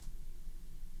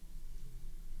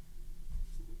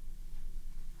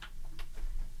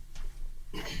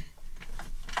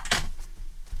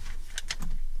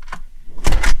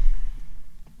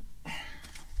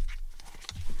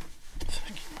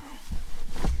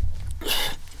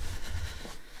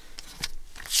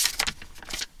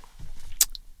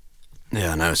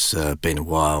Yeah, I know it's been a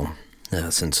while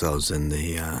since I was in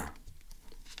the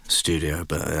studio,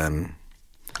 but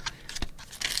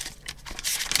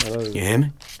Hello. you hear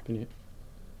me? Can you?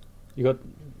 You got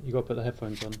to put the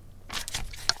headphones on.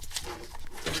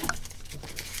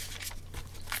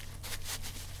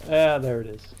 Yeah, there it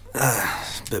is. A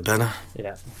bit better.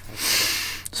 Yeah,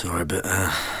 Sorry,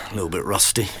 a little bit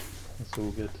rusty. that's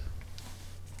all good.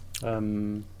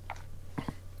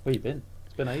 Where you been?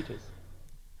 It's been ages.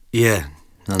 Yeah,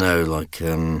 I know.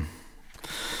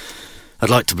 I'd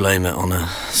like to blame it on a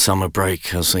summer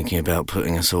break. I was thinking about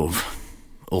putting a sort of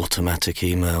automatic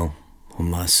email on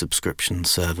my subscription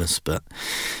service, but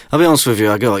I'll be honest with you,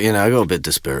 I got a bit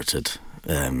dispirited.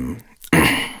 I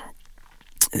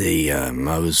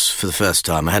was, for the first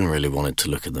time, I hadn't really wanted to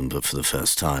look at them, but for the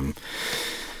first time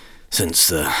since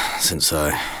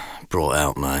I brought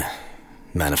out my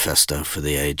manifesto for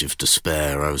the age of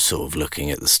despair, I was sort of looking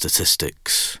at the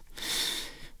statistics,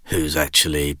 who's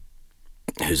actually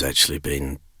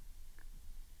been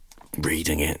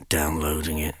reading it,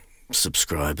 downloading it,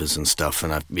 subscribers and stuff,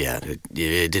 and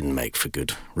it didn't make for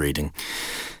good reading.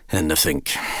 And I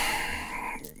think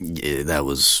that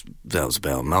was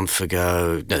about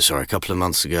a couple of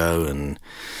months ago, and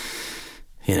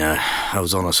I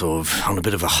was on a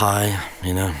bit of a high,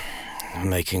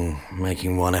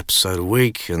 making one episode a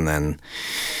week, and then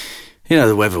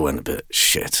the weather went a bit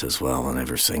shit as well and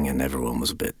everything, and everyone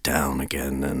was a bit down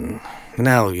again. And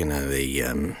now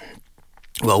the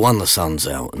sun's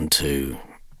out, and two,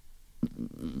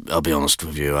 I'll be honest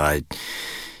with you, I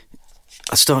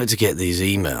started to get these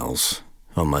emails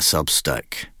on my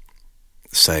Substack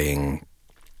saying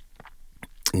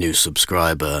new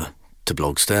subscriber to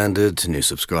Blog Standard, new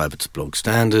subscriber to Blog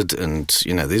Standard, and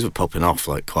these were popping off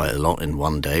like quite a lot in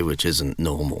one day, which isn't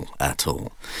normal at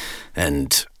all.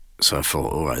 And so I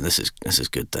thought, all right, this is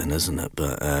good then, isn't it?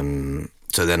 But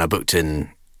so then I booked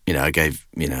in, I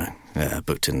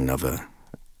booked in another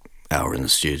hour in the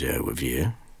studio with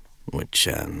you, which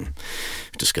we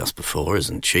discussed before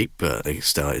isn't cheap, but I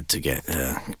started to get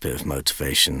a bit of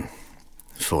motivation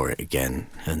for it again.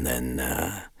 And then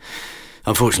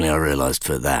unfortunately I realised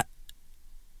that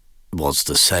was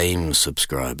the same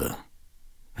subscriber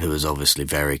who was obviously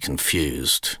very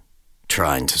confused,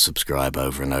 trying to subscribe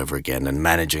over and over again and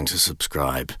managing to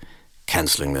subscribe,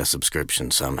 cancelling their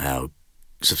subscription somehow,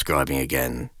 subscribing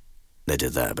again. They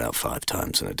did that about 5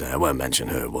 times in a day. I won't mention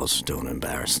who it was, don't want to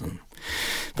embarrass them.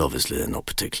 But obviously they're not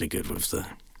particularly good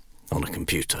on a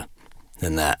computer.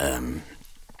 And that,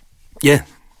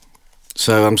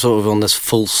 So I'm sort of on this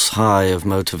false high of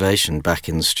motivation back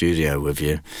in the studio with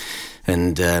you.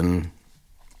 And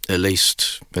at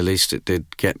least it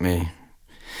did get me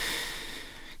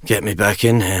back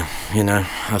in here.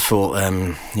 I thought,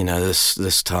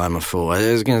 this time I thought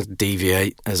I was going to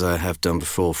deviate, as I have done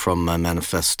before, from my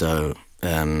manifesto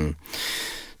to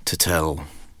tell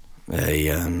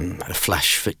a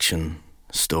flash fiction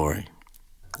story,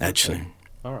 actually. Okay.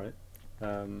 All right.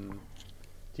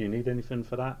 Do you need anything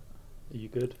for that? Are you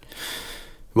good?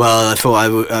 Well, I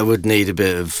thought I would need a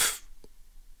bit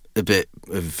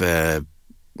of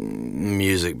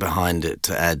music behind it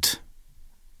to add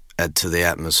to the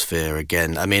atmosphere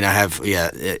again. I mean, I have,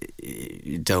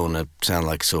 you don't want to sound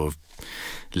like sort of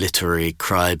literary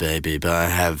crybaby, but I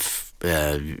have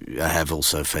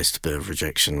also faced a bit of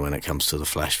rejection when it comes to the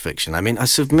flash fiction. I mean, I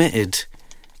submitted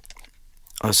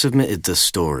the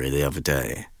story the other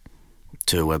day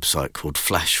to a website called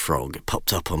Flash Frog. It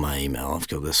popped up on my email. I've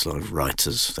got this sort of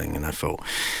writer's thing, and I thought,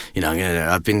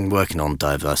 I've been working on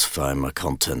diversifying my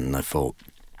content, and I thought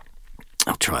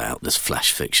I'll try out this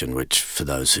flash fiction, which, for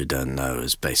those who don't know,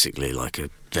 is basically like a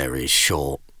very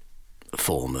short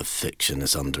form of fiction.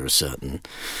 It's under a certain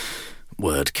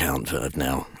word count that I've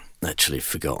now actually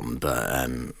forgotten. But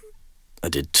I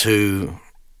did two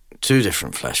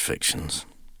different flash fictions.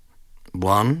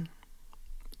 One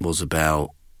was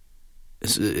about,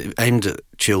 it's aimed at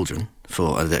children,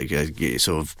 for a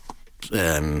sort of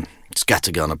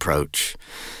scattergun approach,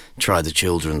 try the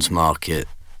children's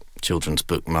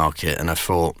book market, and I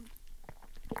thought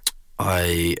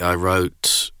I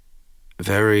wrote a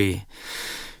very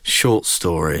short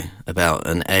story about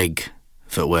an egg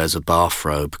that wears a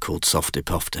bathrobe called Softy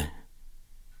Pofty.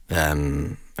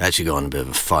 I actually got in a bit of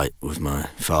a fight with my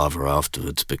father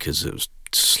afterwards because it was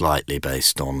slightly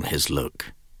based on his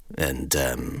look, and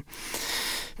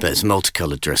but it's a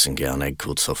multicoloured dressing gown egg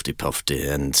called Softy Pofty,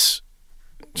 and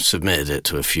submitted it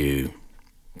to a few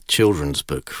children's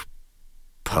book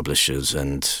publishers,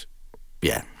 and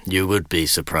you would be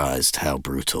surprised how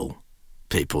brutal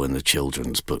people in the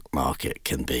children's book market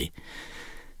can be,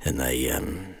 and they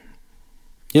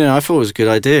I thought it was a good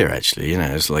idea, actually.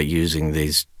 It's like using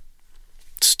these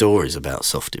stories about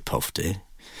Softy Pofty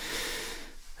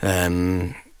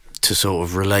to sort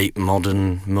of relate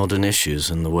modern issues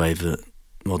and the way that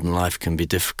modern life can be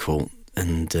difficult.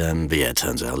 And but yeah, it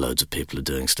turns out loads of people are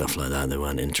doing stuff like that. They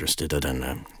weren't interested. I don't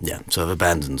know. Yeah, so I've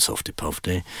abandoned Softy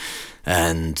Pofty,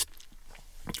 and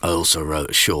I also wrote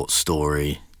a short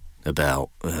story about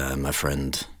my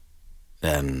friend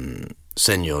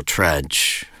Senor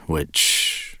Traj,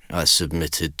 which I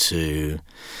submitted to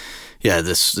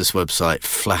this website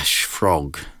Flash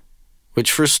Frog,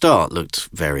 which for a start looked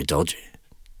very dodgy.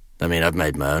 I mean, I've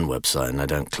made my own website and I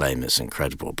don't claim it's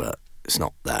incredible, but it's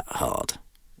not that hard.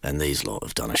 And these lot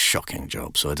have done a shocking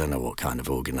job, so I don't know what kind of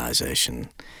organisation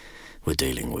we're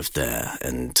dealing with there.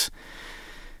 And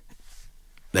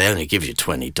they only give you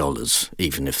 $20,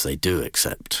 even if they do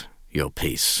accept your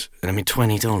piece. And I mean,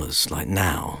 $20, like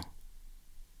now,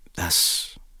 I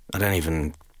don't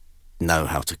even know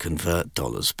how to convert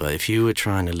dollars, but if you were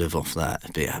trying to live off that,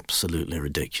 it'd be absolutely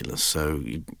ridiculous. So,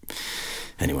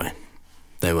 anyway,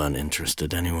 they weren't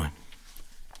interested anyway.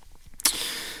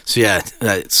 So yeah,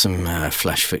 some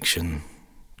flash fiction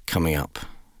coming up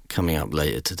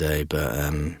later today. But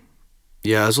I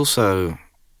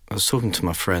was talking to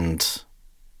my friend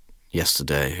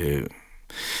yesterday, who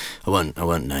I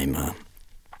won't name her,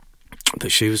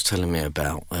 but she was telling me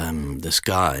about this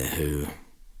guy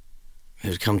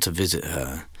who'd come to visit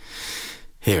her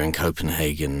here in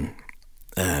Copenhagen.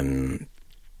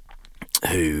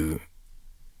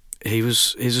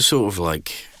 He's a sort of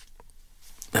like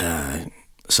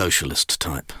socialist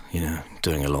type,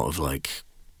 doing a lot of like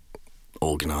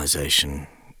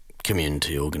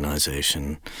community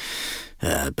organisation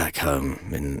back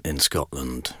home in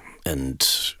Scotland, and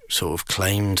sort of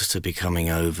claimed to be coming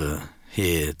over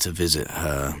here to visit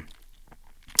her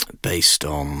based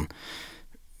on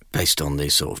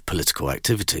these sort of political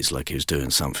activities, like he was doing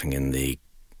something in the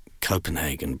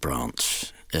Copenhagen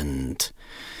branch. And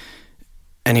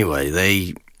anyway,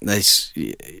 they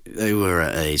were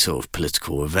at a sort of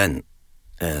political event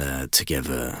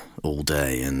together all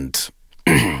day, and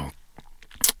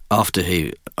after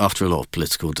a lot of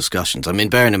political discussions, I mean,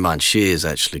 bearing in mind she is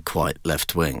actually quite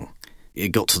left-wing, it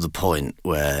got to the point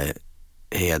where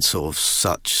he had sort of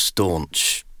such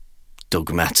staunch,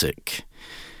 dogmatic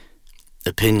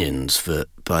opinions that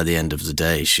by the end of the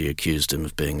day she accused him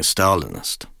of being a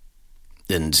Stalinist.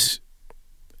 And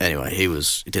anyway, he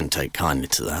didn't take kindly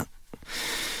to that.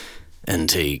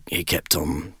 And he kept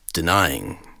on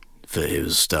denying that he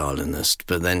was Stalinist.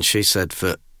 But then she said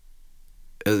that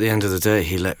at the end of the day,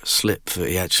 he let slip that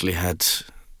he actually had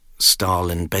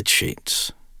Stalin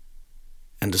bedsheets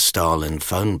and a Stalin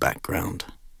phone background.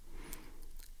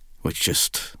 Which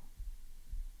just,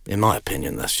 in my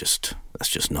opinion, that's just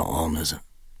not on, is it?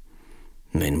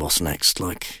 I mean, what's next?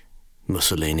 Like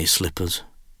Mussolini slippers,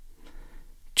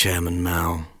 Chairman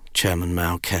Mao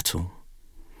kettle,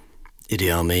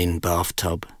 Idi Amin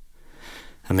bathtub.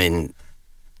 I mean,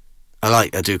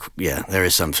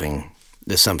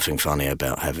 there's something funny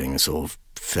about having a sort of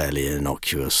fairly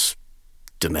innocuous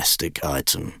domestic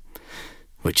item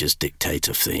which is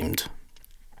dictator themed.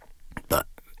 But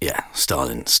yeah,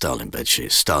 Stalin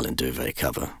bedsheets, Stalin duvet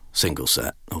cover, single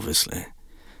set, obviously,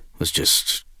 was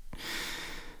just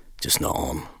not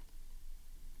on.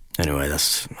 Anyway, I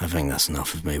think that's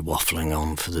enough of me waffling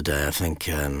on for the day. I think,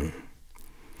 so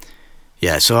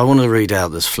I want to read out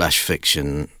this flash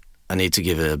fiction. I need to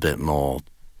give it a bit more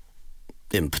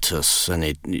impetus. I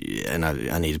need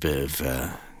a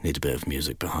bit of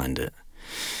music behind it,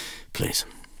 please.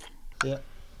 Yeah,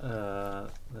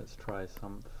 let's try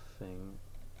something.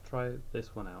 Try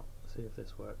this one out. See if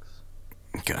this works.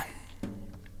 Okay.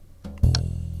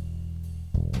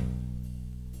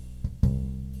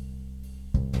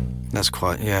 That's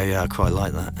quite, I quite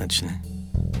like that, actually.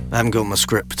 I haven't got my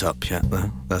script up yet,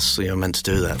 though. You're meant to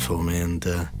do that for me, and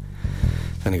I've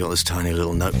only got this tiny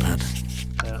little notepad.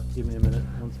 Yeah, give me a minute,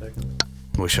 1 second.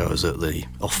 Wish I was at the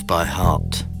off by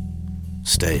heart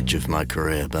stage of my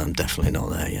career, but I'm definitely not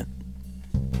there yet.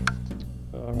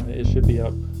 Alright, it should be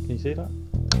up. Can you see that?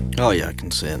 Oh yeah, I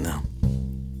can see it now.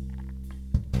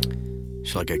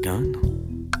 Shall I get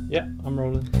going? Yeah, I'm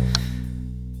rolling.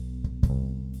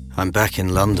 I'm back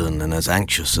in London and as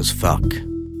anxious as fuck.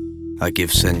 I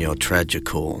give Senor Traj a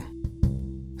call.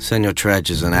 Senor Traj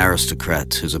is an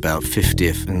aristocrat who's about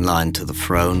 50th in line to the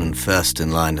throne and first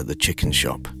in line at the chicken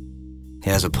shop. He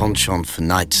has a penchant for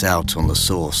nights out on the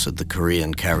sauce at the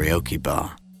Korean karaoke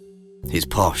bar. He's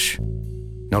posh.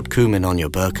 Not cumin on your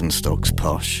Birkenstocks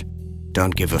posh.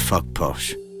 Don't give a fuck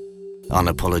posh.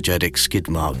 Unapologetic skid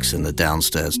marks in the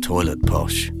downstairs toilet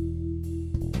posh.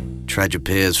 Tredge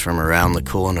appears from around the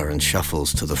corner and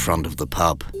shuffles to the front of the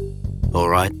pub. "All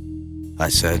right?" I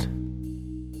said.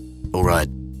 "All right.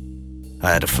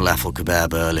 I had a falafel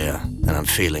kebab earlier, and I'm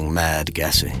feeling mad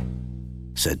gassy,"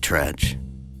 said Tredge.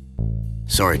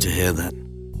 "Sorry to hear that.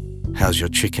 How's your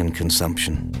chicken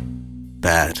consumption?"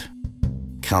 "Bad.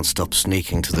 Can't stop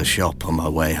sneaking to the shop on my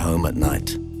way home at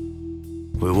night."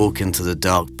 We walk into the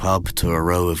dark pub to a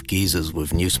row of geezers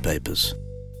with newspapers.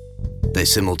 They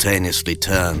simultaneously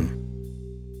turn.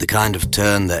 The kind of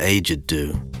turn the aged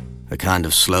do, a kind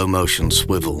of slow-motion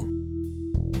swivel.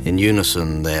 In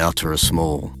unison, they utter a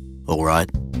small, "All right?"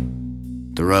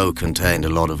 The row contained a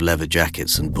lot of leather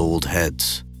jackets and bald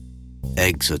heads,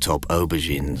 eggs atop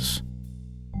aubergines.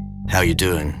 "How you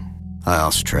doing?" I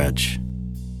asked Tredge.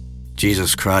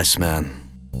 "Jesus Christ, man.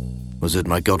 Was at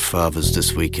my godfather's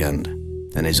this weekend,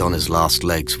 and he's on his last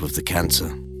legs with the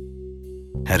cancer.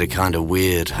 Had a kind of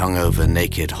weird, hungover,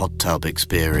 naked hot tub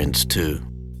experience, too."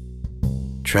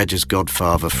 Tredge's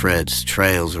godfather, Fred,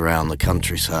 trails around the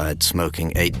countryside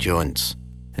smoking 8 joints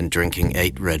and drinking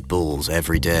 8 Red Bulls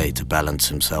every day to balance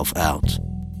himself out.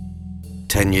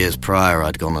 10 years prior,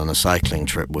 I'd gone on a cycling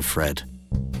trip with Fred.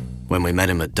 When we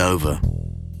met him at Dover,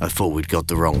 I thought we'd got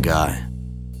the wrong guy.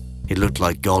 He looked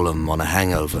like Gollum on a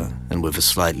hangover and with a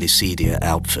slightly seedier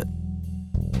outfit.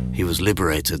 He was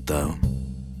liberated, though.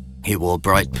 He wore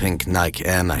bright pink Nike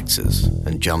Air Maxes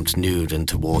and jumped nude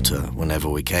into water whenever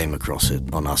we came across it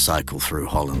on our cycle through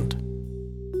Holland.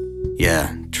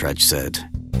 "Yeah," Tredge said.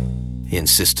 He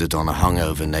insisted on a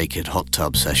hungover naked hot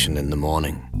tub session in the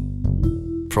morning.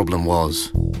 Problem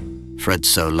was, Fred's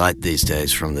so light these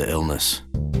days from the illness.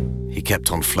 He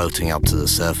kept on floating up to the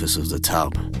surface of the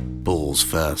tub, balls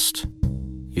first.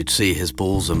 You'd see his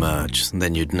balls emerge, and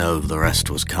then you'd know the rest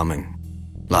was coming.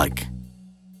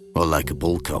 Like a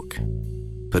bullcock.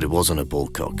 But it wasn't a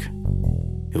bullcock.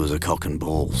 It was a cock and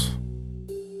balls.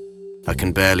 I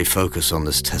can barely focus on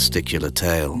this testicular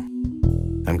tail.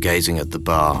 I'm gazing at the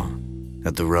bar,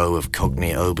 at the row of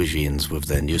Cockney aubergines with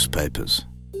their newspapers.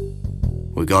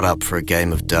 We got up for a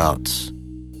game of darts,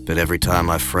 but every time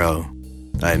I throw,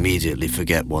 I immediately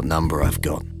forget what number I've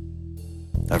got.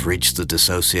 I've reached the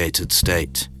dissociated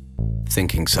state,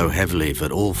 thinking so heavily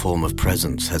that all form of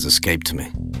presence has escaped me.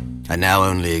 I now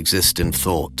only exist in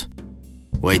thought,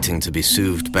 waiting to be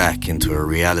soothed back into a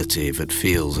reality that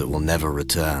feels it will never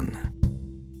return.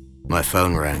 My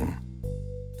phone rang.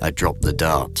 I dropped the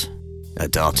dart. I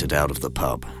darted out of the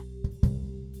pub.